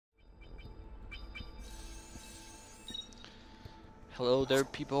Hello there,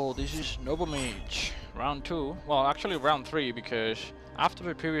 people. This is NovaMage, round 2. Well, actually round 3, because after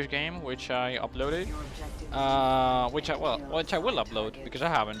the previous game, which I uploaded, which I will upload because I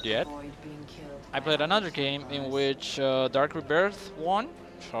haven't yet. I played another game in which Dark Rebirth won.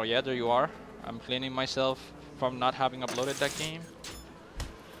 So yeah, there you are. I'm cleaning myself from not having uploaded that game.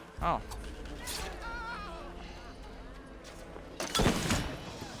 Oh.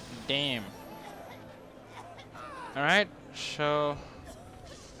 Damn. Alright, so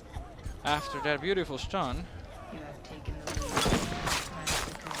after that beautiful stun,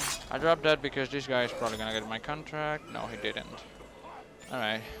 I dropped that because this guy is probably gonna get my contract. No, he didn't.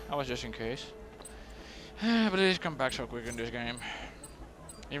 Alright, I was just in case. But it come back so quick in this game.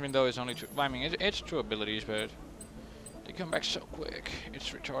 Even though it's only two, I mean, it's two abilities, but they come back so quick.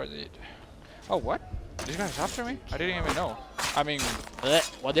 It's retarded. Oh, what? This guy's after me? I didn't even know. I mean,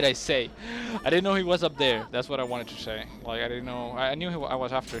 what did I say? I didn't know he was up there. That's what I wanted to say. Like, I didn't know. I knew I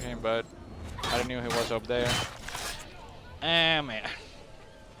was after him, but I didn't know he was up there. Man.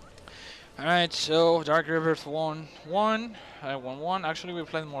 Alright, so Dark Rebirth won. I won one. Actually, we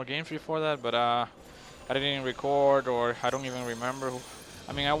played more games before that, but I didn't record, or I don't even remember.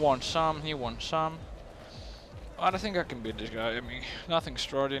 I mean, I won some, he won some. I think I can beat this guy. I mean, nothing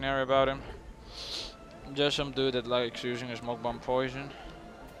extraordinary about him. Just some dude that likes using a smoke bomb poison.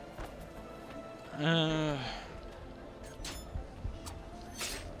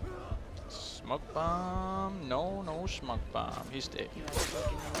 Smoke bomb? No smoke bomb. He's dead.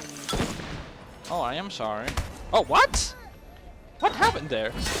 Oh, I am sorry. Oh, what? What happened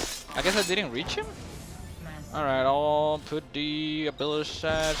there? I guess I didn't reach him? Alright, I'll put the ability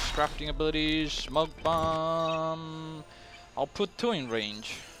sets, crafting abilities, smoke bomb. I'll put 2 in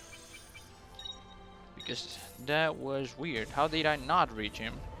range. Because that was weird. How did I not reach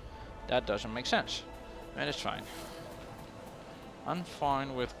him? That doesn't make sense. And it's fine. I'm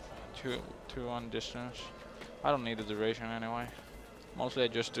fine with two on distance. I don't need the duration anyway. Mostly I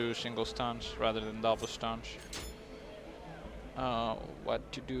just do single stuns rather than double stuns.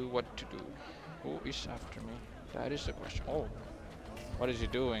 What to do? Who is after me? That is the question. Oh, what is he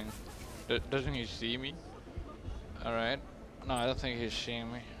doing? Doesn't he see me? Alright. No, I don't think he's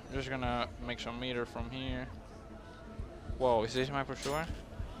seeing me. I'm just gonna make some meter from here. Whoa, is this my pursuer?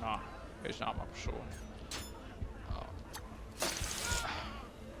 No, it's not my pursuer.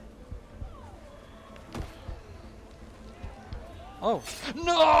 Oh.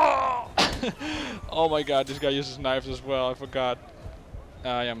 No! Oh my god, this guy uses knives as well. I forgot.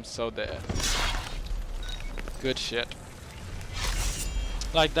 I am so dead. Good shit.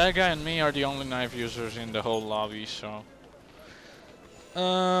 Like, that guy and me are the only knife users in the whole lobby, so.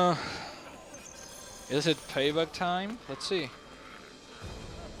 Is it payback time? Let's see.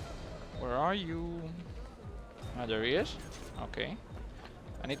 Where are you? Ah, there he is. Okay.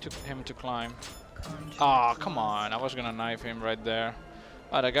 I need him to climb. Ah, come on. I was gonna knife him right there.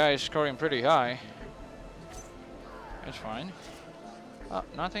 Ah, the guy is scoring pretty high. It's fine. Oh,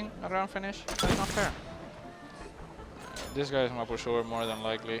 nothing? A round finish? That's not fair. This guy is my pursuer more than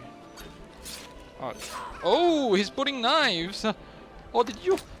likely. Oh, he's putting knives! Oh, did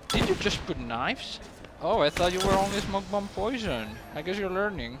you just put knives? Oh, I thought you were only smoke bomb poison. I guess you're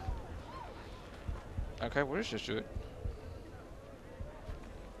learning. Okay, where is this dude?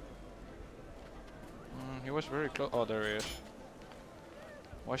 He was very close. Oh, there he is.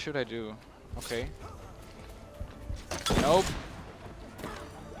 What should I do? Okay. Nope.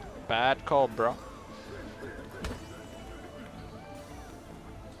 Bad call, bro.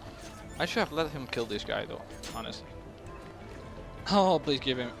 I should have let him kill this guy, though. Honestly. Oh, please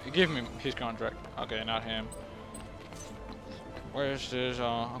give him his contract. Okay, not him. Where is this?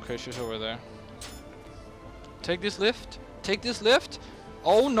 Okay, she's over there. Take this lift. Take this lift.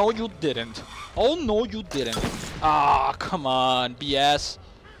 Oh no, you didn't. Oh no, you didn't. Ah, come on, BS.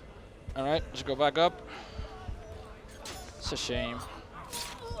 All right, let's go back up. It's a shame.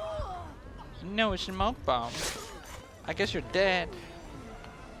 No, it's a smoke bomb. I guess you're dead.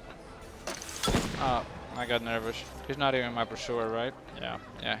 Oh, I got nervous. He's not even my pursuer, right?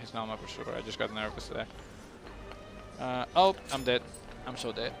 Yeah, he's not my pursuer. I just got nervous there. Oh, I'm dead. I'm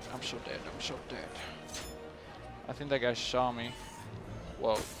so dead. I'm so dead. I'm so dead. I think that guy saw me.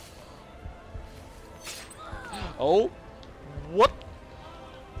 Whoa. Oh, what?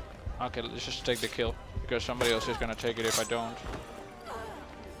 Okay, let's just take the kill, because somebody else is gonna take it if I don't.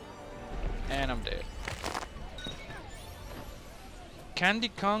 And I'm dead. Candy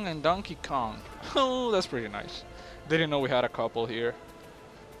Kong and Donkey Kong. Oh, that's pretty nice. Didn't know we had a couple here.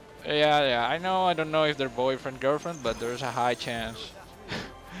 Yeah, I know. I don't know if they're boyfriend, girlfriend, but there's a high chance.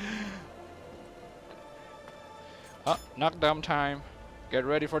 Knockdown time. Get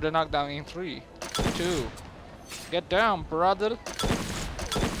ready for the knockdown in 3, 2. Get down, brother.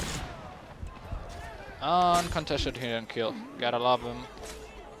 Uncontested hidden kill. Gotta love him.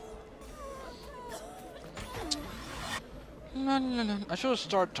 I should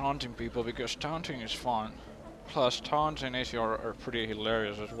start taunting people because taunting is fun. Plus, taunts in ACR are pretty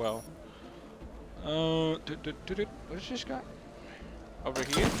hilarious as well. What is this guy? Over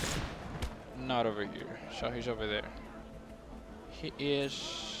here? Not over here. So he's over there. He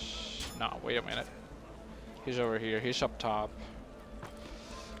is... No, wait a minute. He's over here. He's up top.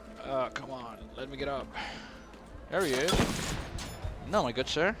 Come on. Let me get up. There he is. No, my good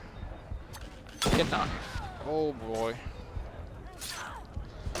sir. Get down. Oh boy.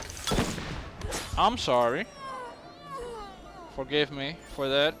 I'm sorry. Forgive me for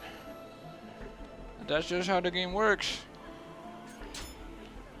that. That's just how the game works.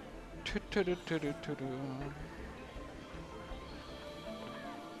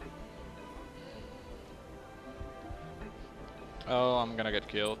 Oh, I'm gonna get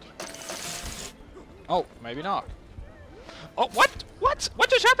killed. Oh, maybe not. Oh, what? What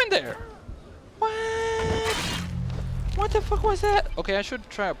just happened there? What? What the fuck was that? Okay, I should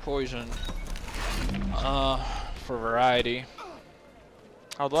try a poison. For variety.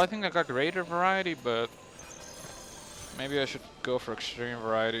 Although I think I got greater variety, but maybe I should go for extreme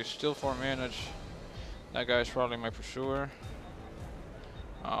variety. Still 4 minutes. That guy's probably my pursuer.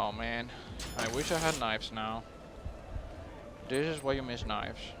 Oh man, I wish I had knives now. This is why you miss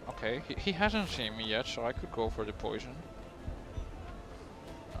knives. Okay, he hasn't seen me yet, so I could go for the poison.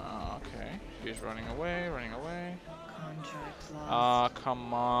 Okay, he's running away, running away. Ah,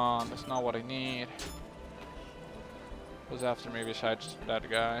 come on, that's not what I need. Who's after me besides that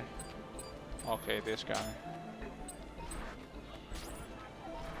guy? Okay, this guy.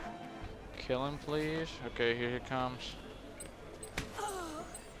 Kill him, please. Okay, here he comes.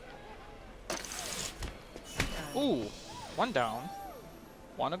 Ooh, 1 down.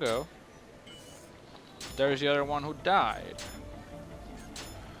 1 to go. There's the other one who died.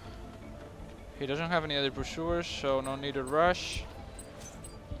 He doesn't have any other pursuers, so no need to rush.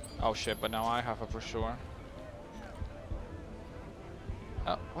 Oh shit, but now I have a pursuer.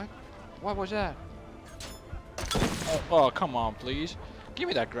 What? What was that? Oh, come on, please. Give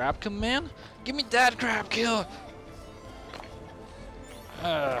me that grab kill, man. Give me that grab kill.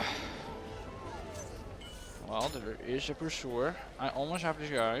 Well, there is a pursuer. I almost have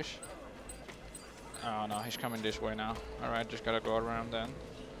these guys. Oh no, he's coming this way now. Alright, just gotta go around then.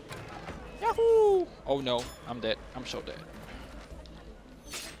 Yahoo! Oh no, I'm dead. I'm so dead.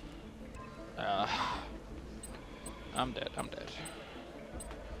 I'm dead. I'm dead.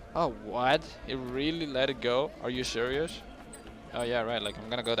 Oh, what? It really let it go? Are you serious? Oh yeah, right, like I'm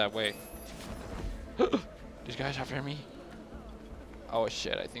gonna go that way. These guys after me. Oh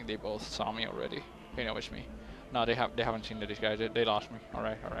shit, I think they both saw me already. They know it's me. No, they haven't seen these guys. They lost me.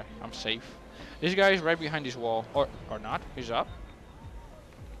 Alright, alright. I'm safe. This guy is right behind this wall. Or not. He's up.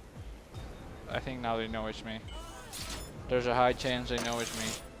 I think now they know it's me. There's a high chance they know it's me.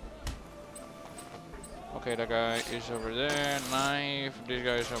 Okay, that guy is over there. Knife. This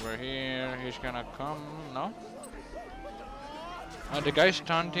guy's over here. He's gonna come. No? The guy's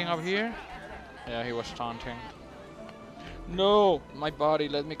taunting up here? Yeah, he was taunting. No! My body.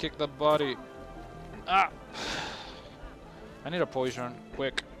 Let me kick that body. Ah! I need a poison.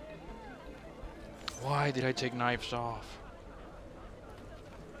 Quick. Why did I take knives off?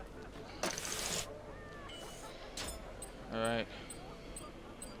 Alright.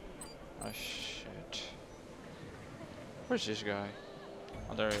 Oh shit. Where's this guy?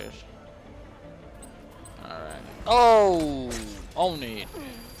 Oh, there he is. Alright. Oh! Own it.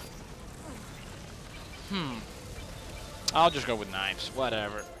 I'll just go with knives.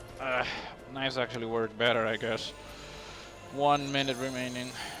 Whatever. Knives actually work better, I guess. 1 minute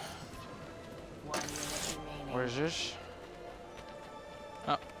remaining. 1 minute remaining. Where is this?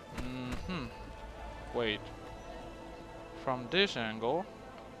 Wait. From this angle.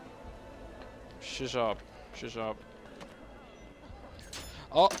 She's up. She's up.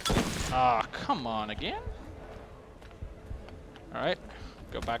 Oh! Ah, come on again? Alright.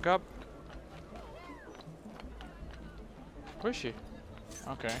 Go back up. Where is she?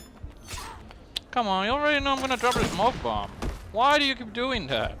 Okay. Come on, you already know I'm gonna drop a smoke bomb. Why do you keep doing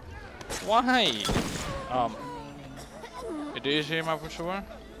that? Why? It is here, my pursuer.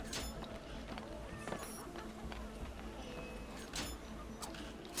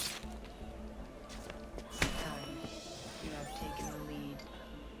 You have taken the lead.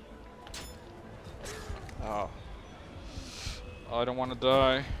 Oh. I don't want to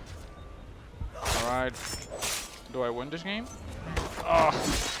die. Alright. Do I win this game? Oh.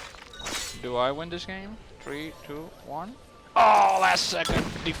 Do I win this game? 3, 2, 1. Oh, last second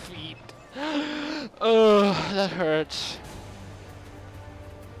defeat. Oh, that hurts.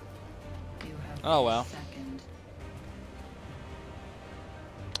 You have Oh well. second.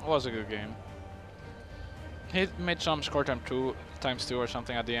 It was a good game. He made some score time 2 or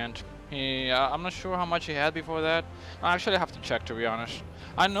something at the end. I'm not sure how much he had before that. I actually have to check, to be honest.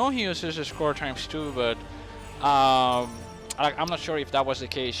 I know he uses a score times 2, but I'm not sure if that was the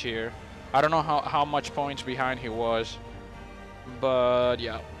case here. I don't know how much points behind he was, but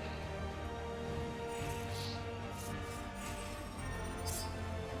yeah.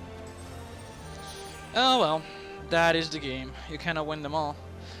 Oh well, that is the game. You cannot win them all.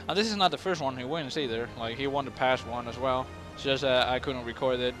 And this is not the first one he wins either. Like, he won the past one as well. It's just I couldn't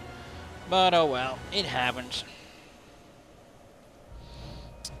record it. But oh well, it happens.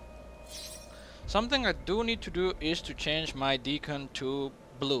 Something I do need to do is to change my deacon to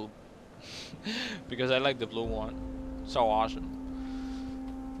blue. Because I like the blue one. So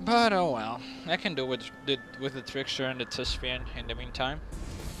awesome. But oh well, I can do with the Trickster and the TheEvilN in the meantime.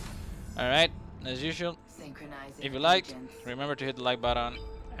 Alright, as usual, if you liked, remember to hit the like button,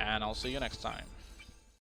 and I'll see you next time.